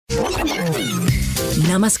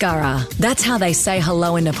Namaskara. That's how they say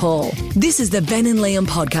hello in Nepal. This is the Ben and Liam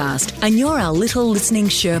podcast, and you're our little listening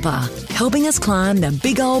Sherpa, helping us climb the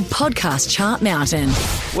big old podcast chart mountain.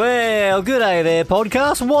 Well, good day there,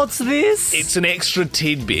 podcast. What's this? It's an extra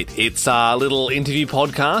tidbit. It's a little interview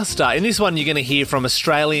podcast. In this one, you're going to hear from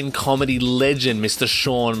Australian comedy legend, Mr.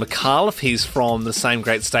 Sean McAuliffe. He's from the same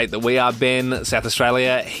great state that we are, Ben, South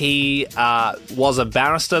Australia. He was a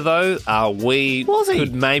barrister, though. We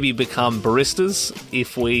could maybe become baristas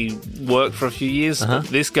if we worked for a few years. But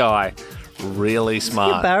this guy, really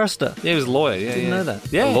smart. He's a barrister. Yeah, he was a lawyer. Yeah, Didn't know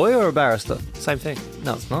that. Yeah. A lawyer or a barrister? Same thing.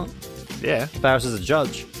 No, it's not. Yeah. Barrister's a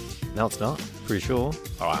judge. No, it's not. Pretty sure.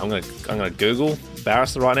 All right, I'm gonna Google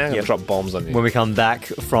barrister right now. I'm gonna drop bombs on you. When we come back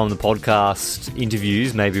from the podcast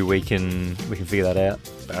interviews, maybe we can figure that out.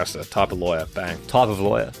 Barrister, type of lawyer, bang. Type of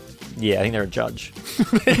lawyer. Yeah, I think they're a judge.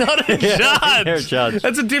 They're not a judge. I think they're a judge.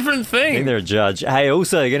 That's a different thing. I think they're a judge. Hey,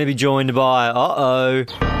 also going to be joined by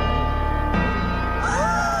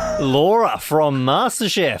Laura from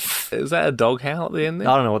MasterChef. Is that a dog howl at the end there?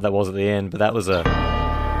 I don't know what that was at the end, but that was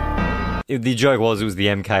the joke was it was the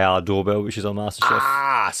MKR doorbell, which is on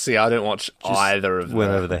MasterChef. See, I didn't watch either of them.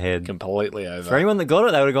 Went over the head. Completely over. For anyone that got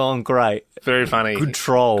it, they would have gone, great. Very funny. Good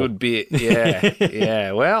troll. Good bit, yeah.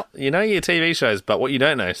 Yeah, well, you know your TV shows, but what you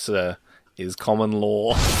don't know, sir, is common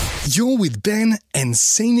law. You're with Ben and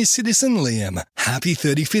senior citizen Liam. Happy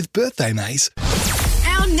 35th birthday, mate.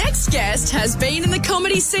 Our next guest has been in the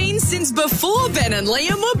comedy scene since before Ben and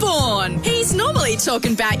Liam were born. He's normally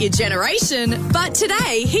talking about your generation, but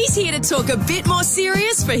today he's here to talk a bit more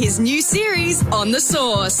serious for his new series, On the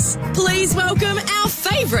Sauce. Please welcome our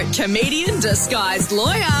favourite comedian disguised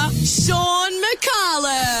lawyer, Sean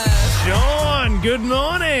McAuliffe. Sean, good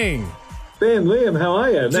morning. Ben, Liam, how are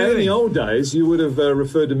you? Now, in the old days, you would have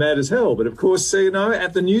referred to Mad as Hell, but of course,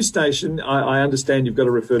 at the news station, I understand you've got to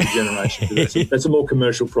refer to Generation. That's a more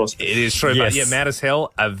commercial prospect. It is true, Yes. but yeah, Mad as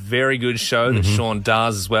Hell, a very good show that Sean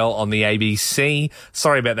does as well on the ABC.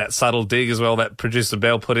 Sorry about that subtle dig as well that producer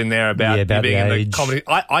Bell put in there about, you about being the in age. the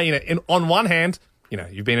comedy. On one hand,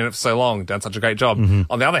 you've been in it for so long, done such a great job.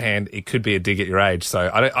 On the other hand, it could be a dig at your age. So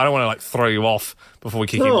I don't want to throw you off before we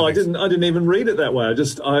kick in. No, I didn't even read it that way.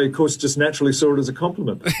 I of course just naturally saw it as a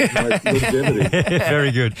compliment. My longevity.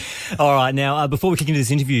 Very good. All right, now, before we kick into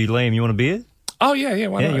this interview, Liam, you want a beer? Oh, yeah,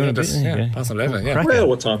 why not? you want a just bit? Okay. pass it over, yeah. Well,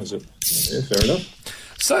 what time is it? Yeah, fair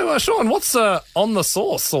enough. So, Sean, what's On the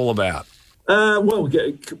Sauce all about?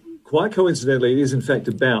 Quite coincidentally, it is in fact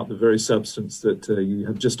about the very substance that you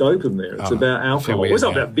have just opened there. It's about alcohol. weird, It's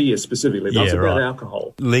not about beer specifically, but it's about right.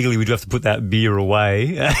 alcohol. Legally, we'd have to put that beer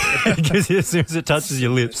away because as soon as it touches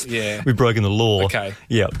your lips, we've broken the law. Okay.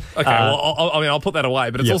 Yeah. Okay, I'll put that away,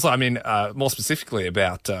 but it's also, more specifically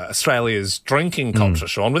about Australia's drinking culture,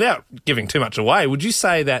 Sean. Without giving too much away, would you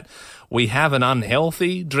say that we have an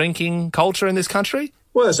unhealthy drinking culture in this country?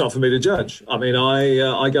 Well, that's not for me to judge. I mean,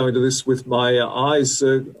 I go into this with my eyes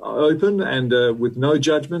open and with no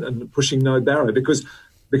judgment and pushing no barrier because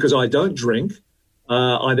I don't drink.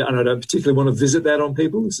 I don't particularly want to visit that on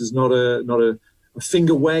people. This is not a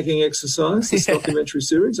finger-wagging exercise, this documentary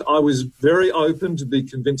series. I was very open to be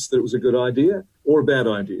convinced that it was a good idea or a bad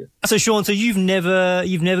idea. So, Sean, you've never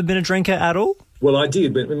been a drinker at all? Well, I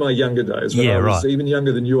did, but in my younger days, when I was even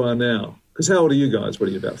younger than you are now. Because how old are you guys? What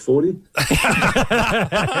are you, about 40? Yeah.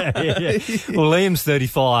 Well, Liam's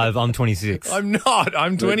 35, I'm 26. I'm not.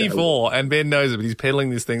 I'm 24, and Ben knows it, but he's peddling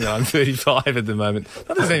this thing that I'm 35 at the moment. Not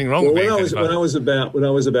that there's anything wrong with being 35. When I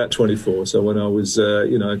was about 24, so when I was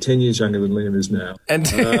 10 years younger than Liam is now, and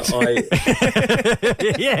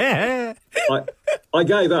I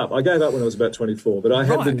gave up. I gave up when I was about 24, but I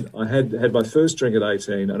had my first drink at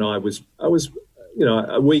 18, and I was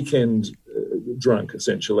a weekend drunk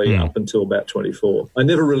essentially up until about 24. I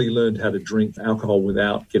never really learned how to drink alcohol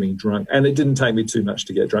without getting drunk, and it didn't take me too much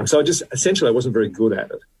to get drunk. So I wasn't very good at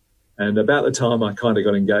it. And about the time I kind of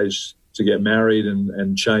got engaged to get married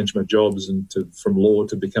and change my jobs and from law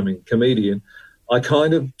to becoming a comedian, I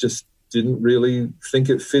kind of just didn't really think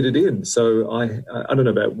it fitted in. So I don't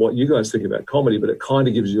know about what you guys think about comedy, but it kind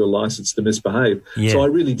of gives you a license to misbehave. Yeah. So I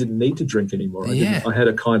really didn't need to drink anymore. I had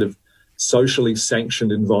a kind of socially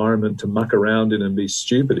sanctioned environment to muck around in and be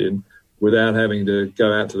stupid in without having to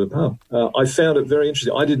go out to the pub. I found it very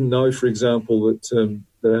interesting. I didn't know, for example, that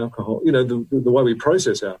alcohol, the way we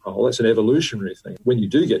process alcohol, that's an evolutionary thing. When you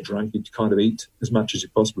do get drunk, you kind of eat as much as you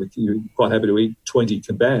possibly can. You're quite happy to eat 20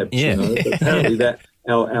 kebabs. Yeah. But apparently that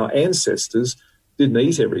our ancestors didn't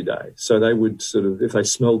eat every day. So they would sort of, if they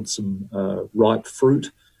smelled some ripe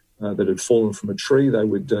fruit that had fallen from a tree, they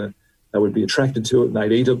would they would be attracted to it and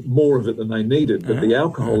they'd eat more of it than they needed. But the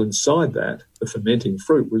alcohol inside that, the fermenting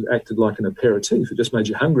fruit, acted like an aperitif. It just made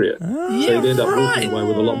you hungrier. So you'd end up walking away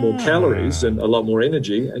with a lot more calories and a lot more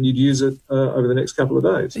energy, and you'd use it over the next couple of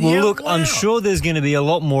days. Well, look, I'm sure there's going to be a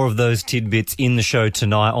lot more of those tidbits in the show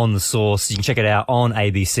tonight on The Source. You can check it out on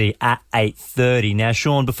ABC at 8:30. Now,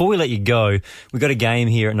 Sean, before we let you go, we've got a game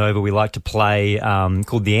here at Nova we like to play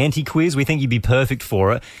called the Anti-Quiz. We think you'd be perfect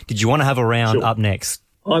for it. Did you want to have a round up next?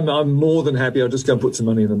 I'm more than happy. I'll just go put some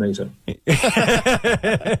money in the meter.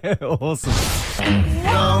 Awesome.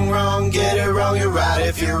 Wrong, get it wrong, you're right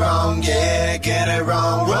if you're wrong, yeah, get it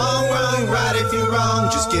wrong, right if you're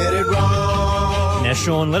wrong, just get it wrong. Now,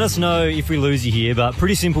 Sean, let us know if we lose you here, but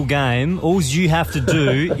pretty simple game. All you have to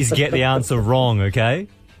do is get the answer wrong, okay?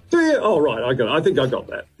 Yeah, oh, right, I got it. I think I got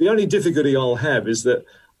that. The only difficulty I'll have is that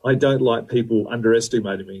I don't like people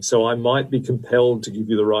underestimating me, so I might be compelled to give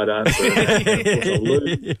you the right answer. And of course I'll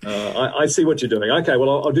lose. I see what you're doing. Okay,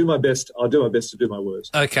 well, I'll do my best. I'll do my best to do my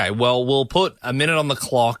worst. Okay, well, we'll put a minute on the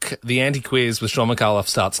clock. The anti-quiz with Sean McAuliffe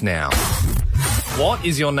starts now. What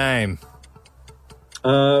is your name?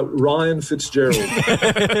 Ryan Fitzgerald.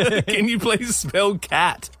 Can you please spell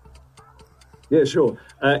cat? Yeah, sure.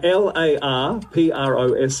 LARPROSCMOY.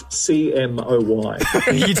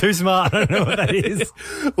 You're too smart. I don't know what that is.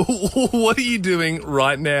 What are you doing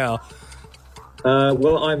right now?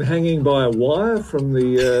 Well, I'm hanging by a wire from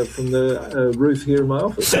the roof here in my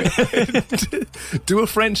office. Do a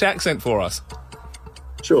French accent for us.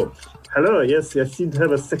 Sure. Hello, yes, I seem to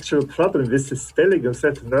have a sexual problem with the spelling of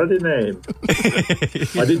that nerdy name.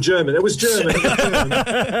 I did German. It was German.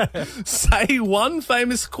 Say one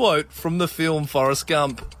famous quote from the film Forrest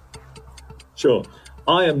Gump. Sure.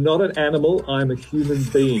 I am not an animal, I am a human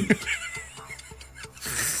being.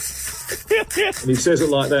 And he says it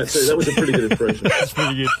like that too. That was a pretty good impression. That's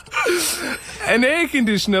pretty good. An air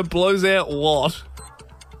conditioner blows out what?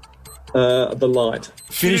 The light.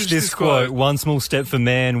 Finish this quote. One small step for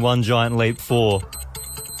man, one giant leap for...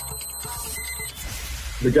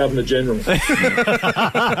 The Governor General.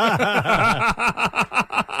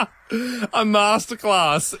 A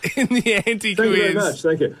masterclass in the anti-quiz. Thank you very much.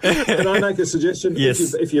 Thank you. Can I make a suggestion?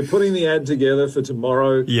 Yes. If you're putting the ad together for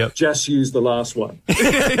tomorrow, just use the last one.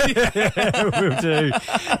 Will do.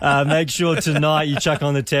 Make sure tonight you chuck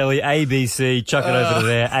on the telly, ABC, chuck it over to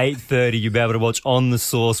there, 8:30. You'll be able to watch On The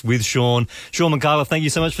Source with Sean. Sean McAuliffe, thank you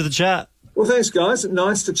so much for the chat. Well, thanks, guys.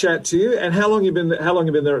 Nice to chat to you. And how long you been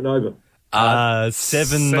there at Nova? 7 months.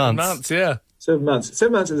 7 months, yeah. 7 months.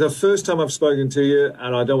 7 months is the first time I've spoken to you,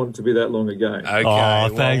 and I don't want it to be that long again. Okay. Oh,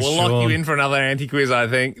 thanks, we'll lock Sean. you in for another anti-quiz, I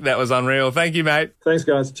think. That was unreal. Thank you, mate. Thanks,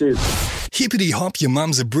 guys. Cheers. Hippity hop, your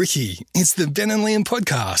mum's a brickie. It's the Ben and Liam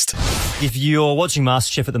podcast. If you're watching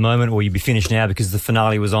MasterChef at the moment, or you'd be finished now because the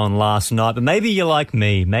finale was on last night, but maybe you're like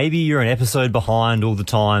me. Maybe you're an episode behind all the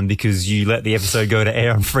time because you let the episode go to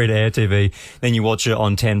air on free-to-air TV, then you watch it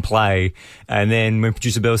on 10 Play, and then when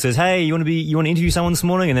producer Belle says, hey, you want to interview someone this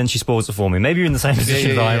morning? And then she spoils it for me. Maybe you're in the same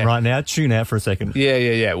position as I am right now. Tune out for a second.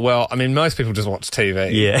 Yeah. Well, I mean, most people just watch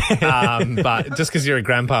TV. Yeah. But just because you're a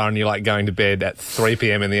grandpa and you like going to bed at 3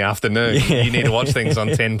 p.m. in the afternoon, you need to watch things on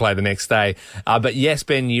 10 Play the next day. But yes,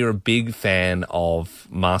 Ben, you're a big fan of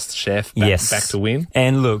MasterChef. Back to win.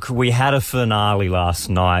 And look, we had a finale last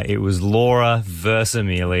night. It was Laura versus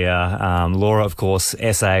Amelia. Laura, of course,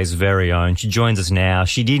 SA's very own. She joins us now.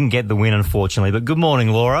 She didn't get the win, unfortunately, but good morning,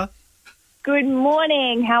 Laura. Good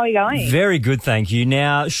morning. How are you going? Very good, thank you.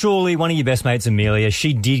 Now, surely one of your best mates, Amelia,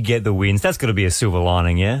 she did get the wins. That's got to be a silver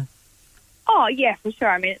lining, yeah? Oh, yeah, for sure.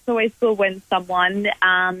 I mean, it's always good when someone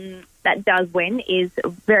that does win is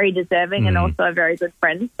very deserving and also a very good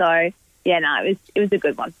friend. So, yeah, no, it was a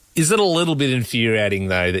good one. Is it a little bit infuriating,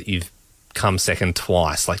 though, that you've come second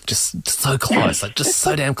twice? Like, just so close, like, just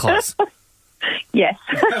so damn close. Yes.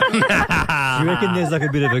 Do you reckon there's like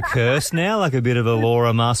a bit of a curse now, like a bit of a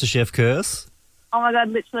Laura MasterChef curse? Oh, my God,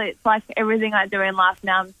 literally, it's like everything I do in life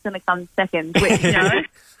now, I'm just going to come second, which, you know,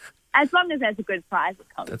 as long as there's a good prize, it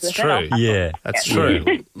comes That's with true. it. Yeah, that's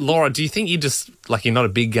true. Laura, do you think you just, like, you're not a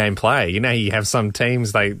big game player? You know, you have some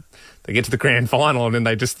teams, they get to the grand final and then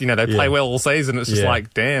they just, you know, they play well all season. It's just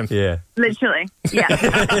like, damn. Yeah. Literally. Yeah.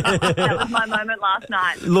 That was my moment last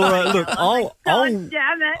night. Laura, look, God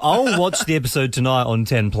damn it. I'll watch the episode tonight on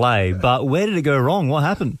 10 Play, but where did it go wrong? What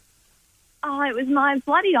happened? Oh, it was my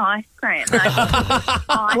bloody ice cream.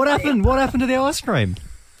 What happened? What happened to the ice cream?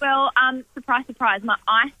 Well, surprise, surprise, my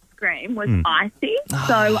ice cream was icy.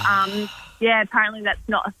 So, yeah, apparently that's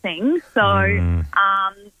not a thing. So,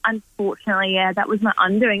 unfortunately, yeah, that was my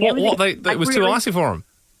undoing. It was too icy for him?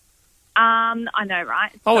 I know,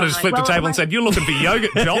 right? I would have just flipped the table and said, "You're looking for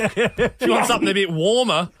yogurt, Jock. If you want something a bit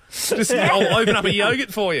warmer, just I'll open up a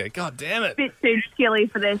yogurt for you." God damn it! A bit too chilly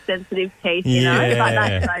for their sensitive teeth, you know. But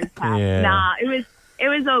that's okay. Yeah. Nah, it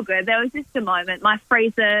was all good. There was just a moment. My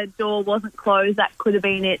freezer door wasn't closed. That could have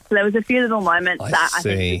been it. So there was a few little moments I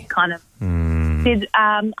think just kind of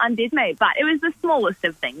undid me. But it was the smallest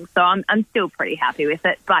of things. So I'm still pretty happy with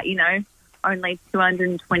it. But, you know, only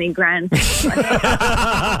 220 grand. Not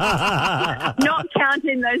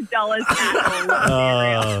counting those dollars at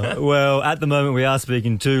all. Well, at the moment we are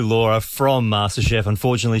speaking to Laura from MasterChef.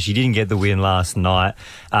 Unfortunately, she didn't get the win last night,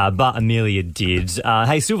 but Amelia did.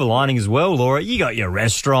 Hey, silver lining as well, Laura. You got your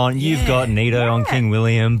restaurant. You've got Nido on King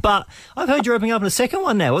William. But I've heard you're opening up a second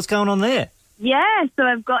one now. What's going on there? Yeah, so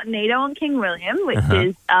I've got Nido on King William, which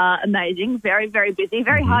is amazing. Very, very busy.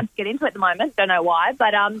 Very hard to get into at the moment. Don't know why.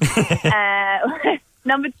 But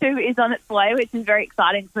number 2 is on its way, which is very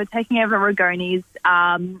exciting. So we're taking over Rigoni's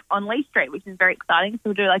on Lee Street, which is very exciting. So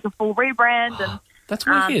we'll do like a full rebrand and That's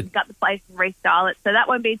wicked. gut the place and restyle it. So that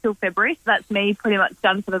won't be till February. So that's me pretty much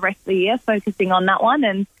done for the rest of the year, focusing on that one.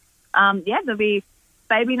 And, there'll be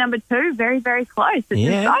baby number 2 very, very close. It's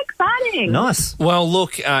just so exciting. Nice. Well,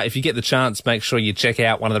 look, if you get the chance, make sure you check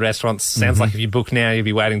out one of the restaurants. Sounds like if you book now, you'll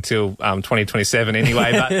be waiting till 2027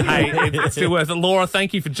 anyway. But, hey, it's still worth it. Laura,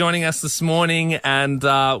 thank you for joining us this morning, and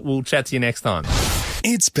we'll chat to you next time.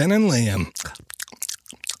 It's Ben and Liam.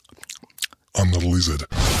 I'm the lizard.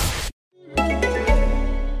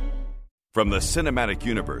 From the cinematic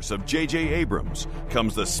universe of J.J. Abrams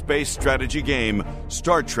comes the space strategy game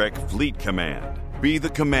Star Trek Fleet Command. Be the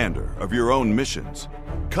commander of your own missions.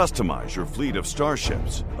 Customize your fleet of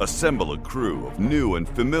starships. Assemble a crew of new and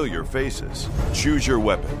familiar faces. Choose your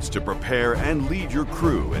weapons to prepare and lead your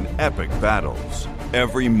crew in epic battles.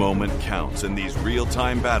 Every moment counts in these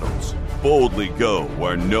real-time battles. Boldly go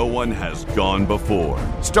where no one has gone before.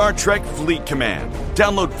 Star Trek Fleet Command.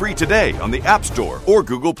 Download free today on the App Store or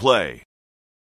Google Play.